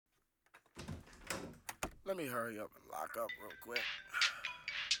Let me hurry up and lock up real quick.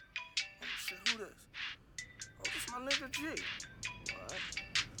 Oh shit, who this? Oh, this my nigga G.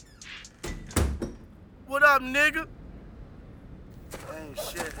 What up, nigga? Ain't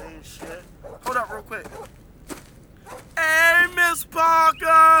shit. Hold up real quick. Hey, Miss Parker!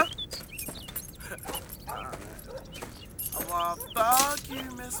 I wanna fuck you,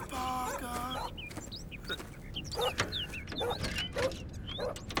 Miss Parker.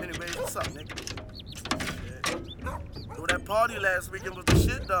 Anyways, what's up, nigga? Shit. Yo, that party last weekend was the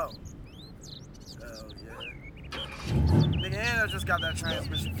shit, though. Hell yeah. Nigga, and I just got that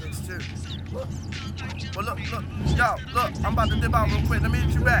transmission fixed, too. Well, look. Yo, look, I'm about to dip out real quick. Let me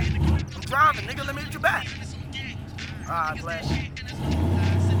hit you back. I'm driving, nigga. Let me hit you back. Alright, Black.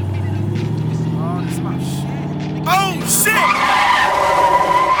 Oh, this is my shit. Oh, shit!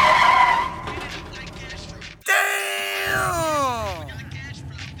 Damn!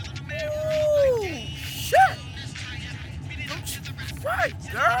 Ooh, shit! Don't you right,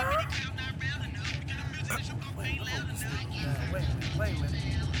 girl? Wait a minute.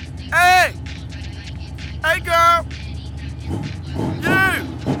 Hey! Hey, girl!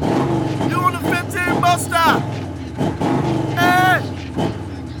 You on the 15 bus stop! Hey!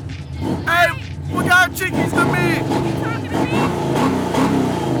 What kind of chickies to me? You talking to me?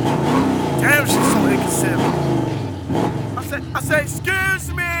 Damn, she's so inconsiderate. I say, excuse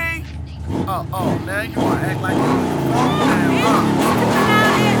me! Oh, now you wanna act like you're on your phone now,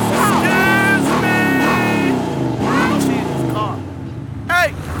 Excuse me! She in his car. Hey!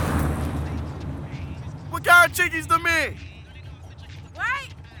 What kind of chickies to me?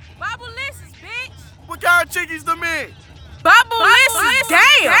 Right? Bubblelisus, bitch. What kind of chickies to me? Bubblelisus,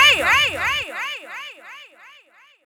 damn.